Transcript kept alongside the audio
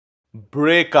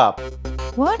Breakup.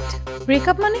 What?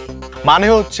 Breakup মানে? মানে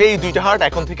হচ্ছে এই দুইটা হার্ট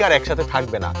এখন থেকে আর একসাথে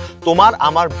থাকবে না। তোমার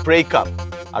আমার ব্রেকআপ।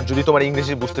 আর যদি তোমার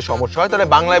ইংরেজি বুঝতে সমস্যা হয় তাহলে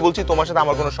বাংলায় বলছি তোমার সাথে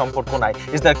আমার কোনো সম্পর্ক নাই।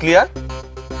 Is that clear?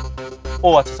 ও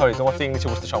আচ্ছা সরি, তোমার তো ইংলিশে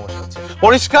বুঝতে সমস্যা হচ্ছে।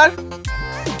 পরিষ্কার?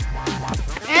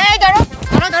 এই দাঁড়াও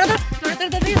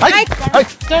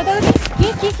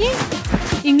কি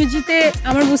ইংরেজিতে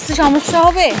আমার বুঝতে সমস্যা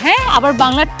হবে? হ্যাঁ, আবার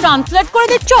বাংলা ট্রান্সলেট করে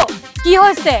দিচ্ছ? কি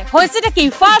হয়েছে? হয়েছেটা কি?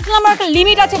 ফার্স্ট আমার একটা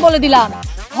লিমিট আছে বলে দিলাম।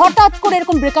 হঠাৎ করে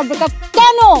এরকম ব্রেকআপ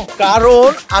কেন? কারণ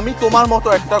আমি তোমার মতো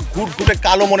একটা ঘুটঘুটে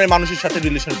কালো মনের মানুষের সাথে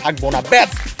রিলেশন থাকবো না। ব্যাস।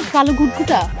 কালো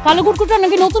ঘুটঘুটা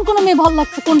নাকি নতুন কোনো মেয়ে ভালো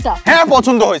লাগছে? কোনটা? হ্যাঁ,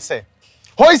 পছন্দ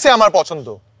হয়েছে আমার পছন্দ।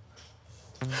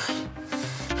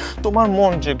 তোমার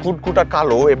মন যে ঘুটঘুটা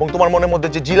কালো এবং তোমার মনের মধ্যে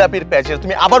যে জিলাপির প্যাচ,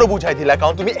 তুমি আবারও বুঝাই দিলা,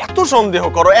 কারণ তুমি এত সন্দেহ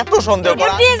করো।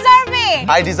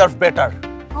 I deserve better.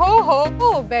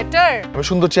 বেটার। আমি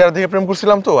সুন্দর চেহারা দেখে প্রেম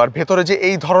করছিলাম তো, আর ভেতরে যে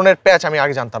এই ধরনের প্যাচ আমি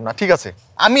আগে জানতাম না। ঠিক আছে,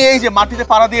 আমি এই যে মাটিতে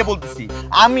পাড়া দিয়ে বলতেছি,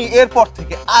 আমি এরপর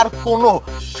থেকে আর কোনো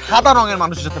সাদা রঙের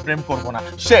মানুষের সাথে প্রেম করব না।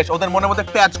 শেষ। ওদের মনের মধ্যে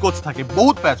প্যাচ গোছ থাকে,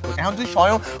 বহুত প্যাচ গোছ। এখন যদি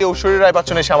স্বয়ং ঐশ্বরী রায়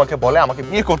বচ্চন এসে আমাকে বলে আমাকে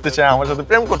বিয়ে করতে চায়, আমার সাথে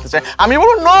প্রেম করতে চায়, আমি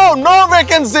বলবো নো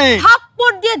ভ্যাকেন্সি।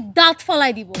 থাপ্পড় দিয়ে দাঁত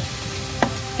ফলাই দিব।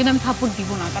 কিন্তু আমি থাপ্পড় দিব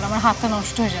না, কারণ আমার হাতটা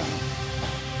নষ্ট হয়ে যাবে।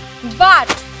 বাট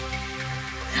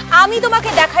আমি তোমাকে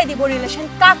দেখাই দিব রিলেশন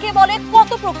কাকে বলে,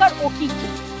 কত প্রকার ও কি কি।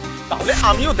 তাহলে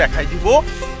আমিও দেখাই দিব।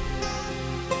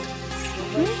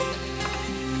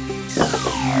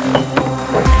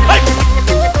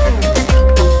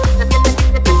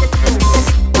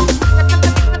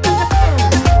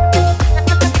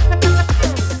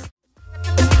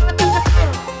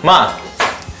 মা,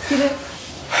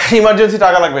 ইমার্জেন্সি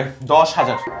টাকা লাগবে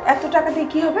 10,000। এত টাকা দিয়ে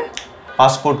কি হবে?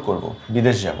 পাসপোর্ট করব,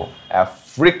 বিদেশ যাব,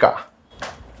 আফ্রিকা।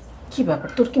 কি ব্যাপার,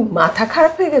 তোর কি মাথা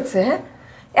খারাপ হয়ে গেছে? হ্যাঁ,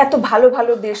 এত ভালো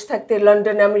ভালো দেশ থাকতে,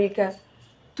 লন্ডন, আমেরিকা,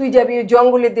 তুই যাবি ওই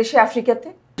জঙ্গলের দেশে আফ্রিকাতে?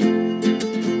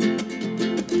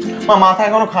 মা, মাথা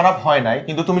এখনো খারাপ হয় নাই,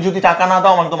 কিন্তু তুমি যদি টাকা না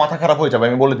দাও আমার তো মাথা খারাপ হয়ে যাবে,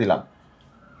 আমি বলে দিলাম।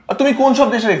 আর তুমি কোন সব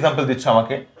দেশের এক্সাম্পল দিচ্ছ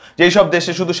আমাকে? যে সব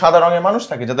দেশে শুধু সাদা রঙের মানুষ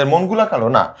থাকে যাদের মনগুলা কালো?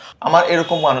 না, আমার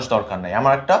এরকম মানুষ দরকার নাই,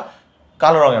 আমার একটা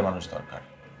কালো রঙের মানুষ দরকার।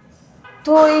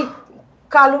 তো এই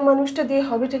কালো মানুষটা দিয়ে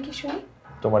হবেটা কি শুনি?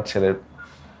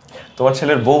 তোমার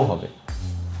ছেলের বউ হবে।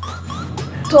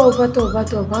 তোবা তোবা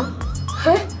তোবা,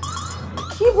 হ্যাঁ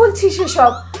কি বলছিস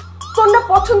এসব? তোর না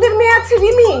পছন্দের মেয়ে আছে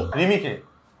রিমি? রিমিকে?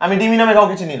 আমি রিমি নামে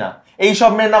কাউকে চিনি না। এই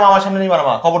সব মেয়ের নাম আমার সামনে নিবা না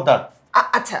মা, খবরদার।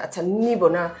 আচ্ছা আচ্ছা, নিব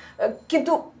না,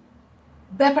 কিন্তু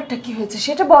ব্যাপারটা কি হয়েছে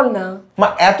সেটা বল না। মা,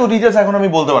 এত ডিটেইলস এখন আমি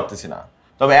বলতে পারতেছি না,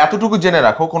 তবে এতটুকু জেনে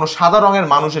রাখো কোনো সাদা রঙের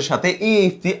মানুষের সাথে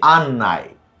ইফতি আর নাই।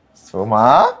 সো মা,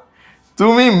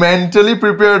 তুমি মেন্টালি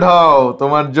প্রিপেয়ার্ড হও,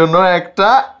 তোমার জন্য একটা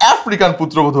আফ্রিকান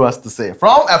পুত্রবধূ আসতেছে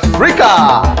ফ্রম আফ্রিকা।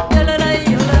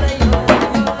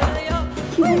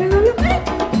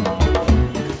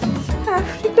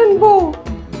 আফ্রিকান বউ?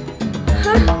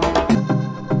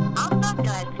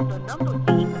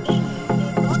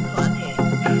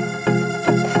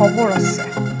 খবর আছে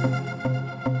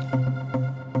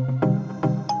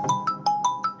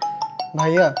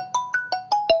ভাইয়া।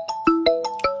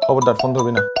 খবরদার ফোন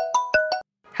ধরবি না।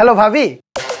 হ্যালো ভাবি।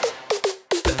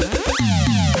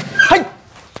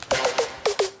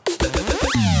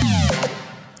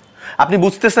 আপনি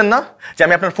বুঝতেছেন না যে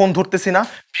আমি আপনার ফোন ধরতেছি না?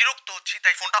 বিরক্ত হচ্ছি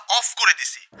তাই ফোনটা অফ করে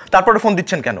দিছি। তারপরে ফোন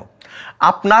দিচ্ছেন কেন?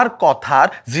 আপনার কথার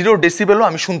 0 ডেসিবেলও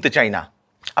আমি শুনতে চাই না।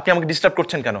 আপনি আমাকে ডিস্টার্ব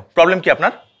করছেন কেন? প্রবলেম কি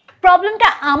আপনার? প্রবলেমটা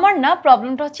আমার না,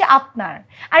 প্রবলেমটা হচ্ছে আপনার।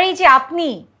 আর এই যে আপনি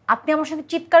আমার সাথে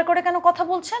চিৎকার করে কেন কথা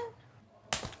বলছেন?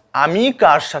 আমি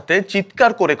কার সাথে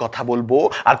চিৎকার করে কথা বলবো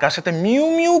আর কার সাথে মিউ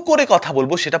মিউ করে কথা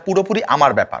বলবো সেটা পুরোপুরি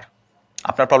আমার ব্যাপার।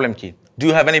 আপনার প্রবলেম কি? Do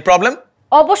you have any problem?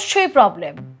 অবশ্যই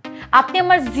প্রবলেম। আপনি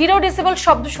আমার 0 ডেসিবেল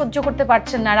শব্দ সহ্য করতে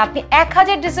পারছেন না, আর আপনি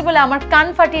 1000 ডেসিবেলে আমার কান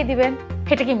ফাটিয়ে দিবেন।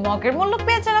 এটা কি মগের মূল্য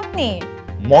পেয়েছেন আপনি?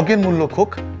 মগের মূল্য হোক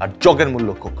আর জগের মূল্য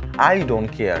হোক, আই ডোন্ট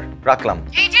কেয়ার। রাখলাম।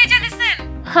 এই যে লিসেন,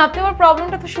 আপনি আমার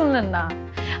প্রবলেমটা তো শুনলেন না।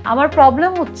 আমার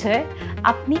প্রবলেম হচ্ছে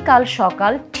আপনি কাল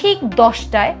সকাল ঠিক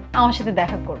 10টায় আমার সাথে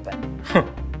দেখা করবেন।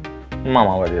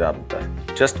 মামা বাড়ির আবদার।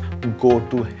 Just go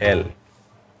to hell.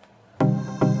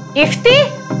 Ifti,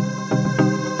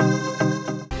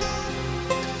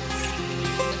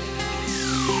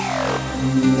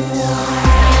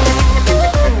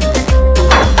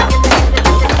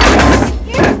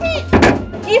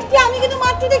 আমি কিন্তু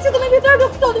মাত্র দেখছি তুমি ভিতরে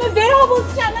ঢুকছো। তুমি বের হও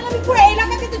বলছি, আমি পুরো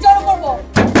এলাকা কিন্তু জড়ো করবো।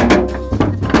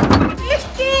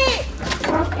 ইফতি,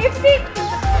 ইফতি,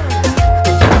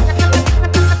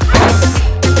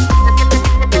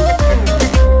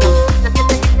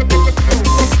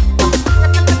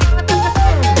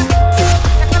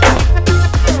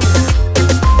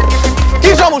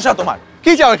 কি সমস্যা তোমার?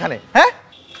 কি চাও এখানে? হ্যাঁ,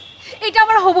 এই এটা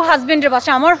আমার হবু হাজবেন্ডের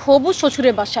বাসা, আমার হবু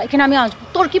শ্বশুরের বাসা, এখানে আমি আসবো।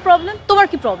 তোর কি প্রবলেম? তোমার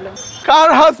কি প্রবলেম? কার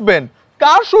হাজবেন্ড,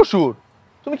 কার শ্বশুর?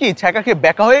 তুমি কি ছ্যাঁকাকে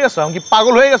বেকা হয়ে গেছো? আমি কি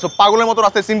পাগল হয়ে গেছো? পাগলের মতো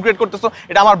রাস্তায় সিন ক্রিয়েট করতেছো?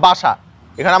 এটা আমার বাসা,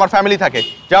 এখানে আমার ফ্যামিলি থাকে।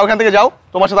 যাও এখান থেকে যাও,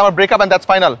 তোমার সাথে আমার breakup and that's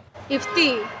final. Ifti,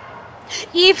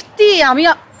 Ifti,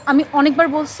 আমি অনেকবার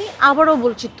বলছি, আবারও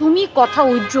বলছি, তুমি কথা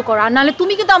উইথড্র করো, আর নাহলে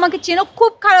তুমি কিন্তু আমাকে চেনো,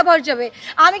 খুব খারাপ হয়ে যাবে।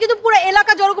 আমি কিন্তু পুরো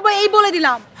এলাকা জড়ো করবো, এই বলে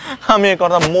দিলাম। আমি এই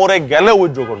কথা মরে গেলে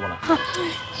উইথড্র করবো না।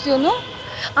 শোনো,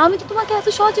 আমি তো তোমাকে এত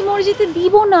সহজে মরে যেতে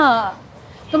দিব না।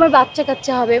 তোমার বাচ্চা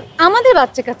কাচ্চা হবে, আমাদের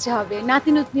বাচ্চা কাচ্চা হবে,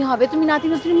 নাতি নাতনি হবে, তুমি নাতি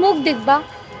নাতনির মুখ দেখবা,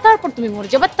 তারপর তুমি মরে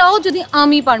যাবা, তাও যদি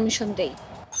আমি পারমিশন দেই।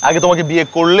 আগে তোমাকে বিয়ে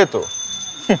করলে তো।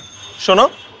 শোনো,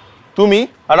 তুমি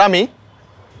আর আমি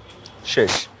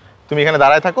শেষ। তুমি এখানে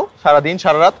দাঁড়ায় থাকো সারা দিন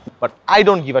সারা রাত, but I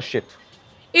don't give a sheet.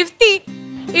 Ifti,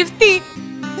 Ifti,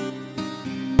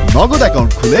 নগদ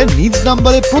অ্যাকাউন্ট খুলে নিজ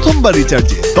নাম্বারে প্রথমবার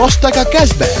রিচার্জে 10 টাকা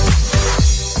ক্যাশব্যাক।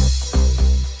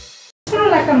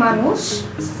 একটা মানুষ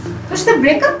তোর সাথে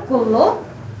ব্রেকআপ করলো,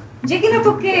 যে কিনা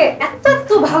তোকে এত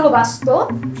এত ভালোবাসতো।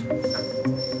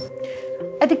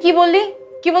 এতে কি বললি?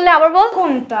 কি বললি আবার বল।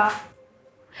 কোনটা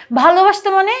ভালোবাসতে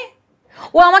মানে?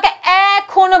 ও আমাকে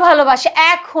এখনো ভালোবাসে,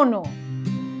 এখনো।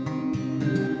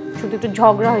 শুধু একটু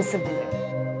ঝগড়া হয়েছে বলে।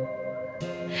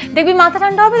 দেখবি মাথা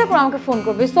ঠান্ডা হবে, তারপর আমাকে ফোন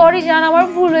করবে, সরি জান আমার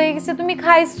ভুল হয়ে গেছে, তুমি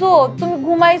খাইছো, তুমি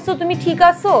ঘুমাইছো, তুমি ঠিক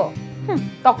আছো,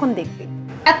 তখন দেখবি।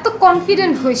 এত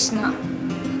কনফিডেন্ট হইস না।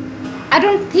 আই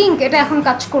ডোন্ট থিঙ্ক এটা এখন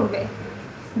কাজ করবে।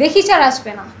 দেখিস আর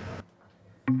আসবে না।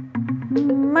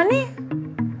 মানে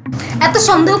এত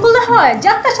সন্দেহ করলে হয়?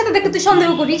 যাত্রার সাথে দেখে তুই সন্দেহ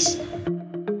করিস?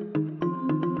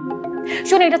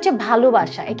 শোন, এটা হচ্ছে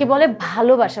ভালোবাসা, একে বলে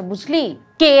ভালোবাসা, বুঝলি?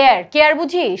 কেয়ার, কেয়ার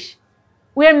বুঝিস?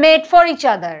 We are made for each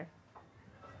other.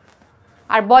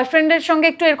 আর বয়ফ্রেন্ডের সঙ্গে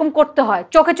একটু এরকম করতে হয়,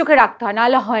 চোখে চোখে রাখতে হয়,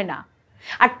 নাহলে হয় না।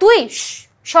 আর তুই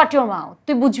শট ইওর মাউথ,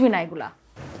 তুই বুঝবি না এগুলা।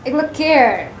 এগুলো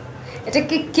কেয়ার।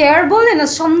 এটাকে কেয়ার বলে না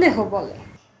সন্দেহ বলে?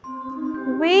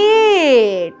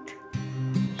 ওয়েট,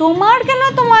 তোমার কেন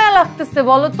এত মায়া লাগতেছে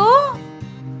বলো তো?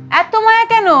 এত মায়া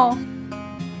কেন?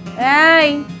 এই,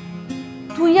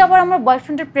 তুই আবার আমার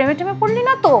বয়ফ্রেন্ডের প্রেমে টেমে পড়লি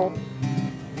না তো?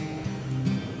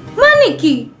 মানে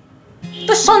কি?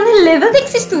 তোর সন্দেহের লেভেল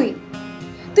দেখছিস তুই?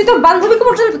 তুই তোর বান্ধবীকে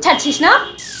পর্যন্ত ছাড়ছিস না?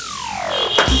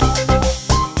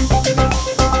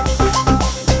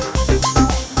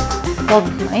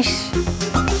 বদমাইশ।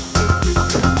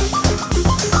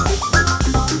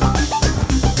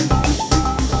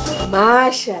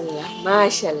 মাশাআল্লাহ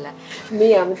মাশাআল্লাহ,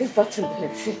 মেয়ে আমাদের পছন্দ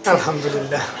হয়েছে।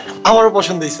 আলহামদুলিল্লাহ, আমারও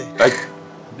পছন্দ হয়েছে। তাই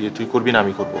বিয়ে তুই করবি না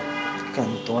আমি করবো? কেন,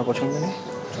 তোমার পছন্দ নেই?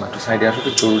 একটু সাইডে আসো,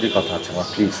 তো জরুরি কথা আছে আমার,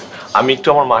 প্লিজ। আমি একটু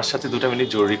আমার মার সাথে 2 মিনিট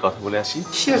জরুরি কথা বলে আসি।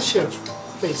 Sure sure,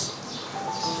 please.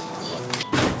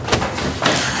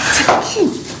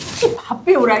 কি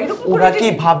ভাববে ওরা এরকম? ওরা কি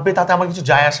ভাববে তাতে আমার কিছু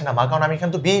যায় আসে না মা, কারণ আমি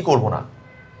এখানে তো বিয়েই করবো না।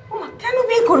 ওমা, কেন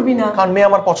বিয়ে করবি না? কারণ মেয়ে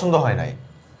আমার পছন্দ হয় নাই।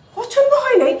 পছন্দ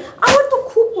হয় নাই? আমার তো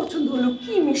খুব পছন্দ হলো,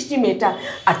 কি মিষ্টি মেয়েটা।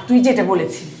 আর তুই যেটা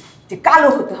বলেছিলি যে কালো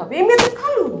হতে হবে, এই মেয়ে তো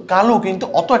কালো। কালো, কিন্তু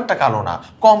অত একটা কালো না,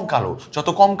 কম কালো। যত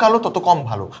কম কালো তত কম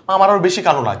ভালো। আমার আরো বেশি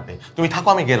কালো লাগবে। তুমি থাকো,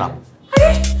 আমি গেলাম।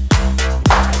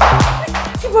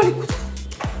 কি বলি?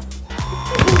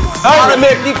 আরে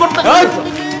মেয়ে কি করতে?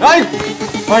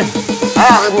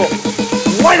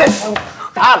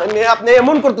 আপনি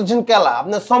এমন করতেছেন কেলা?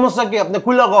 আপনার সমস্যা কি? আপনি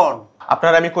খুলে কন।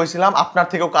 আপনার আমি কইছিলাম আপনার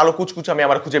থেকেও কালো কুচকুচা আমি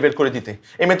আমার খুঁজে বের করে দিতে।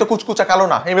 এই মেয়ে তো কুচকুচা কালো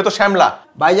না, এই মেয়ে তো শ্যামলা।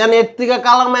 ভাইজান, এর থেকে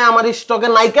কালামায় আমার স্টকে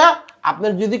নাইকা।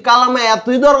 আপনার যদি কালামায়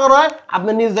এতই দরকার হয়, আপনি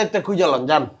নিজ দেখতে খুঁজে লন,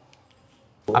 যান।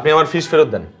 আপনি আমার ফিস ফেরত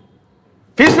দেন,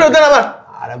 ফিস ফেরত দেন আমার।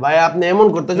 আরে ভাই, আপনি এমন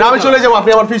করতেছেন। না, আমি চলে যাবো,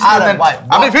 আপনি আমার ফিস ফেরত দেন।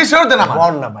 আপনি ফিস ফেরত দেন আমার।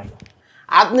 বল না ভাই,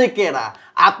 আপনি কেরা?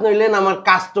 আপনি হইলেন আমার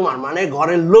কাস্টমার, মানে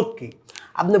ঘরের লক্ষ্মী।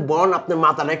 আপনি বল, আপনি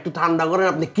মাথাটা একটু ঠান্ডা করেন।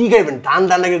 আপনি কি খাইবেন,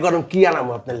 ঠান্ডা নাকি গরম, কি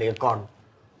আনামো আপনার লেগে কন?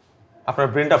 আপনার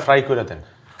ব্রেনটা ফ্রাই করে দেন,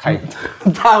 খাই।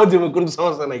 তাও দেবো, কোনো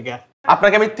সমস্যা নাই।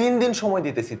 আপনাকে আমি 3 দিন সময়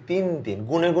দিতেছি, 3 দিন,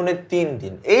 গুনে গুনে 3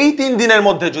 দিন। এই 3 দিনের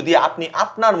মধ্যে যদি আপনি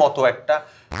আপনার মতো একটা,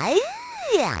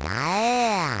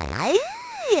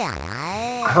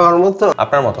 আমার মতো?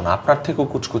 আপনার মতো না, আপনার থেকেও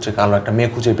কুচকুচে কালো একটা মেয়ে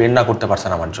খুঁজে বের না করতে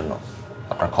পারছেন আমার জন্য,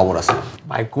 আপনার খবর আছে।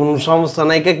 ভাই, কোন সমস্যা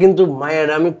নাই, কিন্তু মায়ের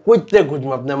আমি কইতে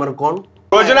খুঁজবো, আপনি আমার কোন?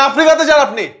 প্রয়োজনে আফ্রিকাতে যান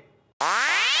আপনি।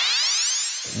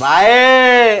 ভাই,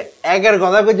 একের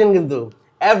কথা কইছেন, কিন্তু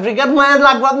আফ্রিকার মায়ের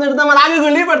লাগবে আপনি যদি আমার আগে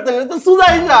গেলেই পারতেন। তো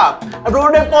সুদাই না,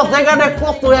 রোডে পথে ঘাটে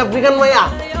কত আফ্রিকান মাইয়া।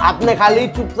 আপনি খালি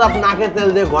চুপচাপ নাকে তেল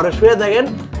দিয়ে ঘরে শুয়ে থাকেন,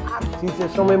 আর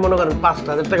শীতের সময় মনে করেন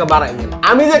 5,000 টাকা বাড়াই দেন।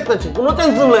 আমি দেখতেছি, কোনো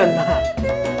টেনশন নেন না।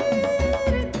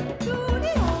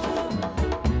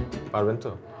 পারবেন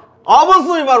তো?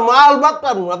 অবশ্যই পারবো, আলবাত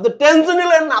পারবো। আপনি টেনশন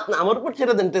নিলেন না, আপনি আমার উপর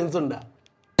ছেড়ে দেন টেনশনটা।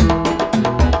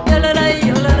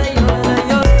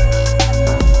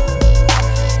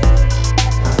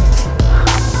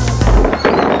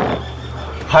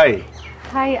 Hi.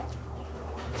 Hi.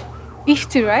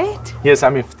 Ifti, right? Yes,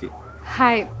 I'm Ifti.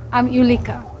 Hi, I'm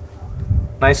Yulika.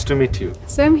 Nice to meet you.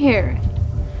 So I'm here.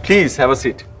 Please have a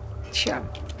seat. Sure.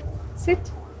 Sit.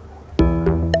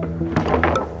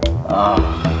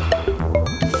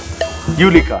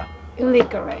 Yulika.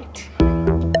 Yulika, right.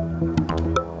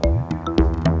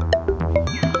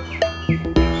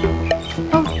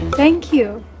 Oh, thank you.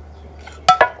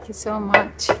 Thank you so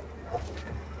much.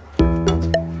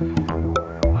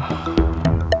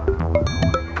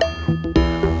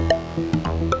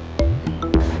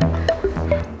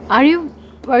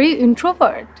 Are you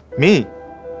introvert? Me?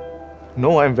 No,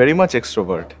 I'm very much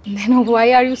extrovert. Then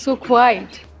why are you so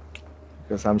quiet?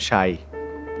 Because I'm shy.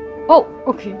 Oh,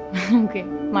 okay. Okay,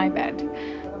 my bad.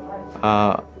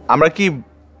 আমরা কি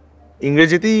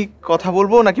ইংরেজিতেই কথা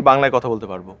বলবো নাকি বাংলায় কথা বলতে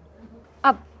পারবো?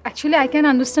 Actually, I can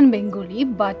understand Bengali,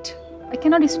 but I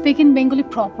cannot speak in Bengali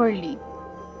properly.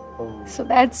 So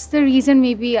that's the reason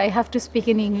maybe I have to speak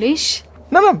in English.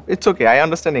 না না, it's okay, I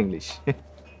understand English.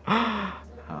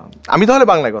 আমি তাহলে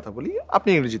বাংলায় কথা বলি, আপনি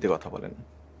ইংরেজিতে কথা বলেন।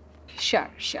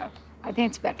 Sure. I think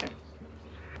it's better.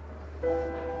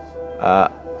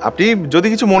 আপনি যদি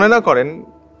কিছু মনে না করেন,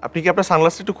 আপনি কি আপনার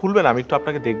সানগ্লাসটা একটু খুলবেন? আমি একটু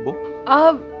আপনাকে দেখব।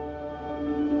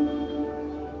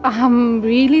 I'm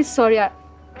really sorry.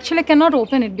 Actually, I cannot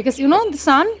open it because you know the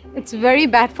sun, it's very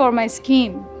bad for my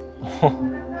skin.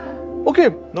 Okay,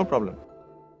 no problem.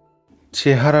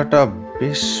 চেহারাটা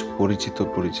বেশ পরিচিত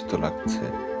পরিচিত লাগছে।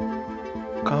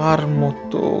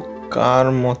 কার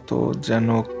মতো যেন।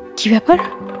 কি ব্যাপার?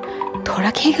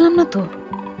 ধরা খেয়ে গেলাম না তো?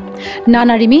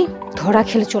 না রিমি, ধরা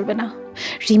খেলে চলবে না।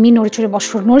 রিমি নড়ে চড়ে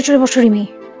বসো রিমি।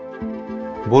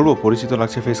 বলবো পরিচিত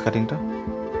লাগছে ফেস কাটিংটা?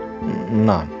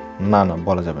 না না না,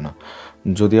 বলা যাবে না।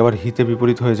 যদি আবার হিতে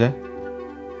বিপরীত হয়ে যায়,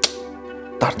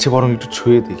 তার চেয়ে বরং একটু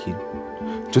ছুঁয়ে দেখি।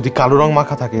 যদি কালো রং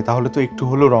মাখা থাকে তাহলে তো একটু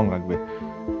হলেও রং লাগবে।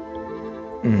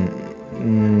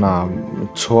 না,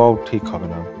 ছোঁয়াও ঠিক হবে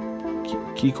না।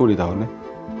 কি করি তাহলে?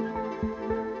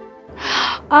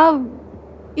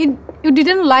 You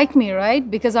didn't like me, right?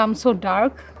 Because I'm so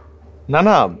dark?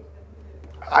 না,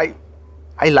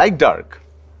 I like dark.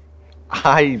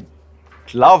 I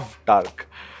love dark.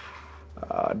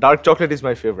 Dark chocolate is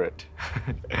my favorite.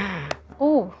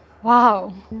 Oh, wow.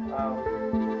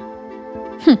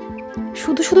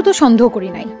 শুধু তো সন্দেহ করি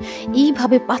নাই।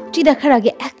 এইভাবে পাত্রী দেখার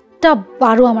আগে একটা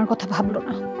বারও আমার কথা ভাবলো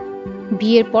না।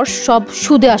 বিয়ের পর সব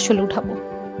সুদে আসলে উঠাবো।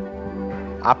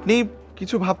 আপনি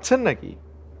কিছু ভাবছেন নাকি?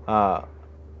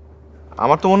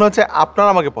 আমার তো মনে হচ্ছে আপনার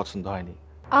আমাকে পছন্দ হয়নি।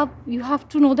 You have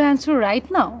to know the answer right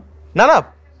now. না,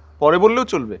 পরে বললেও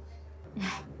চলবে।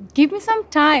 Give me some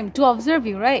time to observe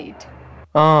you, right?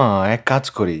 এক কাজ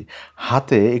করি,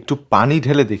 হাতে একটু পানি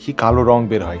ঢেলে দেখি কালো রং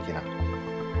বের হয় কিনা।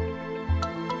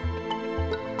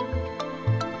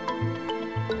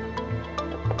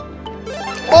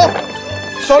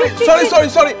 Sorry.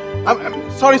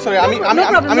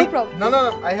 No problem. No.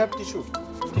 I have tissue.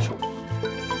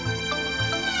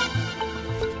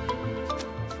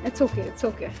 It's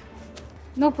okay.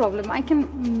 No problem. I can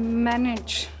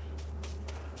manage.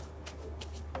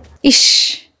 ইস,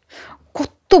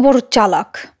 কত বড়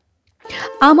চালাক!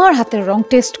 আমার হাতের রং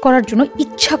টেস্ট করার জন্য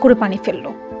ইচ্ছা করে পানি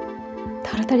ফেললো।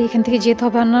 তাড়াতাড়ি এখান থেকে যেতে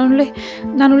হবে, আর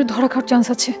না হলে ধরা খাওয়ার চান্স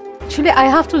আছে। Actually, I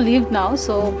have to leave now,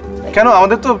 so. কেন?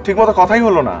 আমাদের তো ঠিকমতো কথাই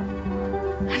হলো না।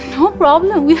 No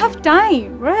problem. We have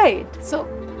time, right? So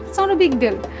it's not a big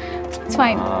deal. It's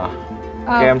fine.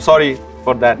 Okay, I'm sorry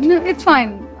for that. No, it's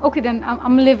fine. Okay, then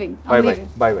I'm leaving.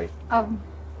 Bye.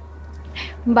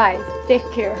 Bye. Take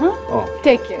care, huh? Oh,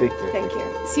 take care. Take care.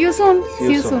 See you soon.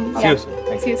 See you soon. Yeah.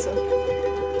 Thank See you. you soon.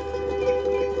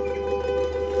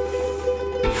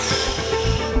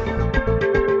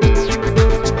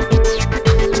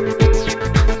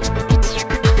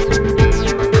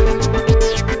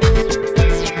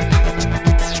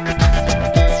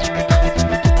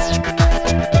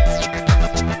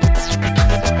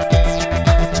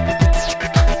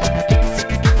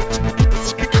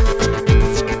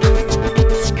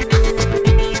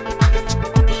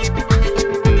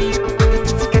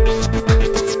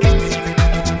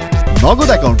 নগদ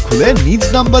account খুলে নিজ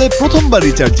নাম্বারে প্রথমবার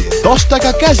রিচার্জে 10 টাকা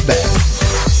cashback.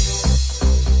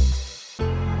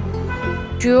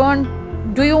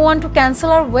 Do you want to cancel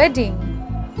our wedding?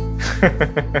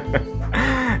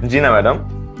 জি না madam,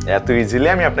 এত easily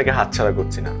আমি আপনাকে হাতছাড়া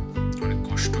করছি না। অনেক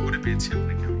কষ্ট করে পেয়েছি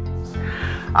আপনাকে।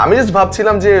 আমি জাস্ট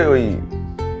ভাবছিলাম যে ওই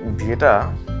বিয়েটা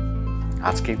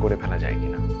আজকেই করে ফেলা যায়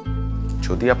কিনা,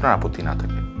 যদি আপনার আপত্তি না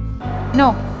থাকে।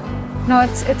 No,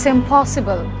 it's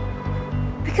impossible.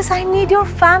 Because I need your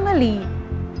family.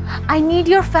 I need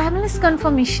your family's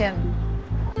confirmation.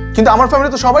 কিন্তু আমার ফ্যামিলি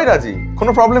তো সবাই রাজি,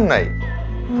 কোনো প্রবলেম নাই।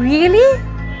 Really?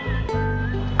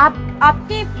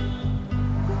 আপনি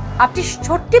আপনি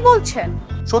সত্যি বলছেন?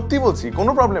 সত্যি বলছি,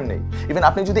 কোনো প্রবলেম নেই। ইভেন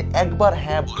আপনি যদি একবার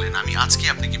হ্যাঁ বলেন, আমি আজকে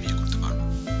আপনাকে বিয়ে করতে পারবো।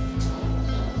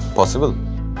 পসিবল?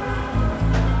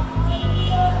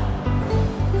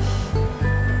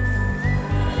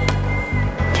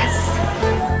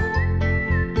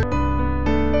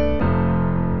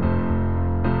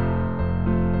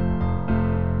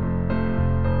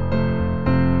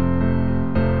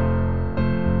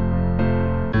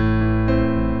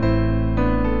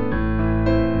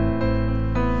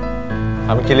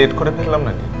 আমি কি লেট করে ফেললাম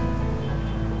নাকি?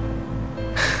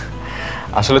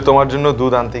 আসলে তোমার জন্য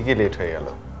দুধ আনতে গিয়ে লেট হয়ে গেল।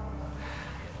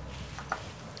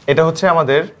 এটা হচ্ছে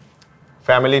আমাদের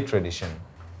ফ্যামিলি ট্রেডিশন,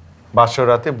 বাসর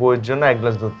রাতে বউয়ের জন্য এক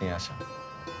গ্লাস দুধ নিয়ে আসা।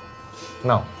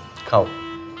 নাও খাও।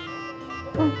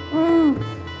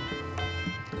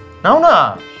 নাও না।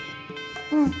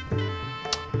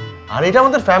 আর এটা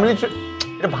আমাদের ফ্যামিলি,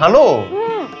 এটা ভালো।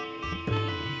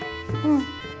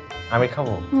 আমি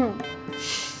খাবো?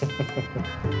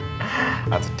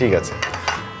 আচ্ছা ঠিক আছে,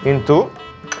 কিন্তু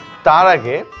তার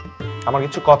আগে আমার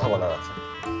কিছু কথা বলার আছে।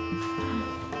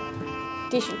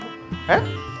 টিস্যু? হ্যাঁ,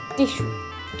 টিস্যু।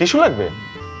 টিস্যু লাগবে?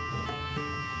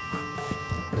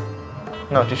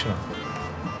 না টিস্যু না।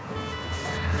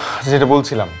 যেটা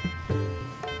বলছিলাম,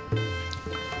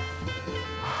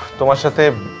 তোমার সাথে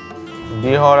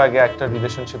বিয়ে হওয়ার আগে একটা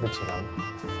রিলেশনশিপে ছিলাম।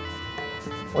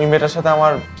 ওই মেয়েটার সাথে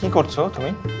আমার কি করছো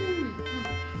তুমি?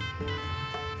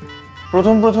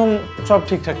 প্রথম প্রথম সব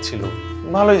ঠিকঠাক ছিল,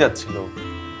 ভালোই যাচ্ছিল।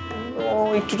 ও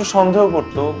একটু একটু সন্দেহ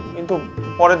করতো, কিন্তু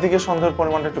পরের দিকে সন্দেহের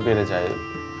পরিমাণটা একটু বেড়ে যায়।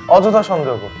 অযথা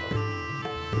সন্দেহ করতো,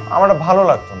 আমার ভালো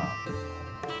লাগতো না।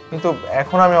 কিন্তু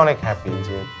এখন আমি অনেক হ্যাপি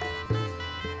যে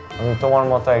আমি তোমার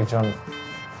মতো একজন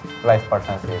লাইফ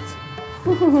পার্টনার পেয়েছি।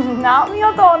 আমিও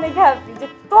তো অনেক হ্যাপি যে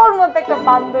তোর মতো একটা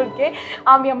বান্দরকে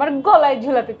আমি আমার গলায়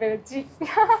ঝুলাতে পেরেছি।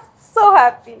 So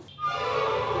happy.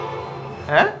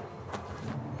 হ্যাঁ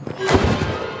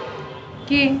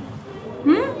কি?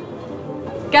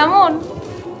 কেমন?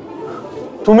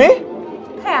 তুমি?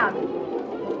 হ্যাঁ আমি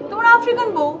তোমার আফ্রিকান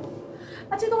বউ।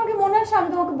 আচ্ছা তোমার কি মনে আছে আমি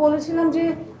তোমাকে বলেছিলাম যে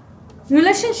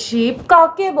রিলেশনশিপ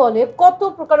কাকে বলে, কত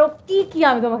প্রকার, কি কি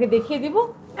আমি তোমাকে দেখিয়ে দিব।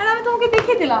 আর আমি তোমাকে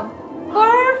দেখিয়ে দিলাম,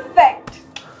 পারফেক্ট।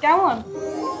 কেমন?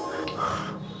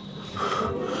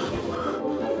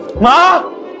 মা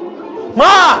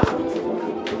মা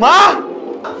মা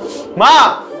মা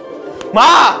মা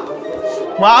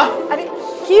মা। আরে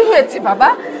কি হয়েছে বাবা?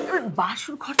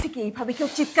 বাসুর ঘর থেকে এইভাবে কেউ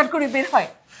চিৎকার করে বের হয়?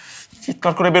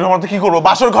 চিৎকার করে বের হওয়ার তো কি করবো?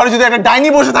 বাসর ঘরে যদি একটা ডাইনি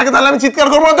বসে থাকে তাহলে আমি চিৎকার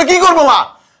করবো না তো কি করবো? মা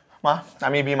মা,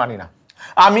 আমি এই বিয়ে মানি না,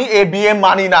 আমি এই বিয়ে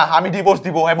মানি না। আমি ডিভোর্স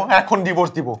দিব, এবং এখন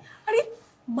ডিভোর্স দিব। আরে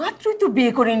মাত্রই তো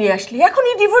বিয়ে করে নিয়ে আসলি,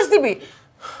 এখনই ডিভোর্স দিবি?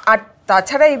 আর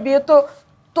তাছাড়া এই বিয়ে তো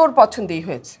তোর পছন্দেই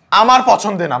হয়েছে। আমার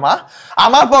পছন্দে না মা,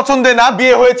 আমার পছন্দে না।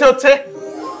 বিয়ে হয়েছে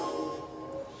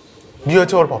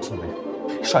ওর পছন্দে।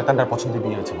 শয়তানটার পছন্দে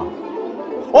বিয়ে হয়েছে মা,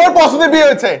 ওর পছন্দে বিয়ে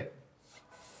হয়েছে।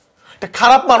 একটা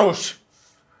খারাপ মানুষ,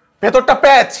 ভেতরটা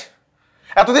প্যাচ,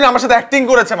 এতদিন আমার সাথে অ্যাক্টিং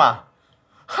করেছে মা।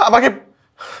 আমাকে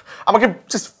আমাকে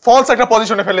ফলস একটা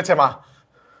পজিশনে ফেলেছে মা।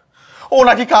 ও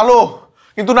নাকি কালো,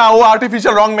 কিন্তু না, ও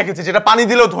আর্টিফিশিয়াল রং মেখেছে, যেটা পানি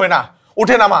দিলেও ধোয় না,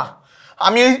 ওঠে না মা।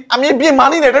 আমি এই বিয়ে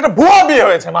মানি না, এটা একটা ভুয়া বিয়ে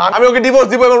হয়েছে মা। আমি ওকে ডিভোর্স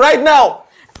দিব, এবং রাইট নাও।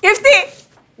 ইফতি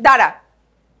দাঁড়া,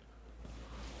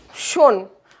 শোন,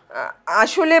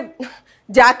 আসলে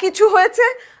যা কিছু হয়েছে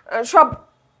সব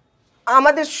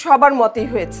আমাদের সবার মতেই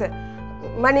হয়েছে।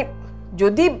 মানে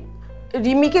যদি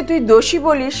রিমিকে তুই দোষী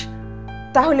বলিস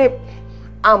তাহলে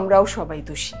আমরাও সবাই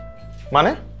দোষী।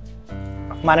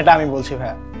 মানেটা আমি বলছি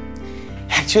ভাইয়া।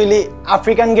 অ্যাকচুয়ালি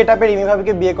আফ্রিকান গেটআপে রিমি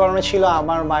ভাবিকে বিয়ে করানো ছিল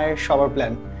আমার মায়ের সবার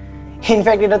প্ল্যান।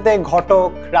 ইনফ্যাক্ট এটাতে ঘটক,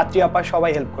 রাত্রি আপা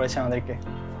সবাই হেল্প করেছে আমাদেরকে।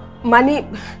 মানে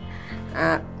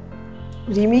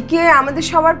রিমিকে আমাদের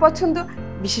সবার পছন্দ,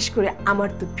 বিশেষ করে আমার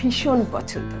তো ভীষণ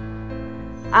পছন্দ।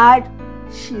 আর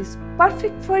she is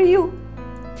perfect for you.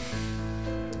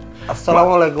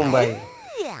 আসসালামু আলাইকুম ভাই।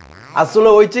 আসলে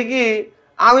হয়েছে কি,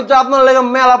 আমি তো আপনার লেগে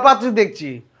মেলা পাত্রী দেখছি,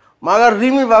 মাগার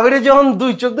রিমি ভাবিরে যখন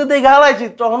দুই চোখ দিয়ে দেখে হালাইছি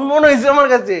তখন মনে হয়েছে আমার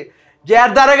কাছে যে আর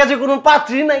দ্বারের কাছে কোনো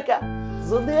পাত্রী নাই কা।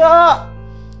 যদিও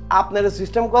আপনার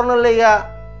সিস্টেম করানোর লেগা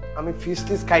আমি ফিস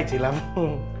খাইছিলাম।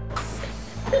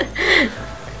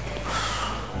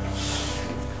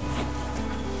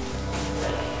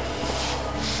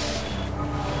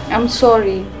 আই এম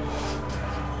সরি,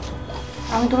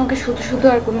 আমি তোমাকে শুধু শুধু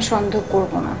আর কোনো সন্দেহ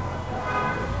করব না।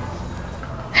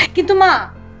 কিন্তু মা,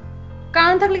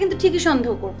 কারণ থাকলে কিন্তু ঠিকই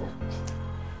সন্দেহ করব।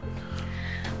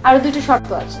 আরো দুটো শর্ত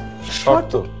আছে।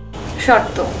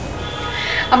 শর্ত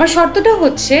আমার শর্তটা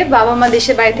হচ্ছে বাবা মা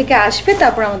দেশের বাইরে থেকে আসবে,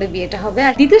 তারপর আমাদের বিয়েটা হবে।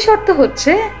 আর দ্বিতীয় শর্ত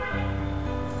হচ্ছে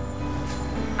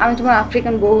আমি তোমার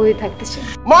আফ্রিকান বউ হয়ে থাকতে চাই।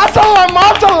 মাশাআল্লাহ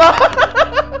মাশাআল্লাহ।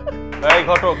 এই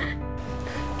ঘটক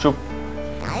চুপ।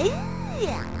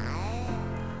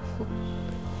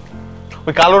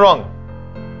 ওই কালো রং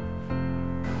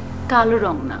কালো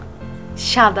রং না,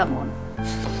 সাদা মন।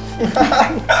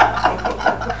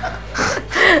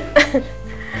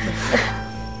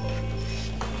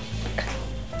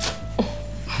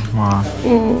 মা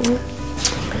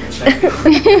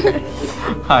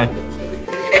হাই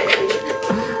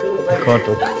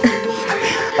ঘটক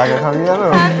টাকা খাবি জানো?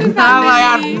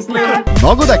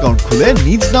 নগদ অ্যাকাউন্ট খুলে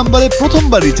নিজ নাম্বারে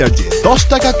প্রথমবার রিচার্জে 10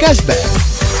 টাকা ক্যাশব্যাক।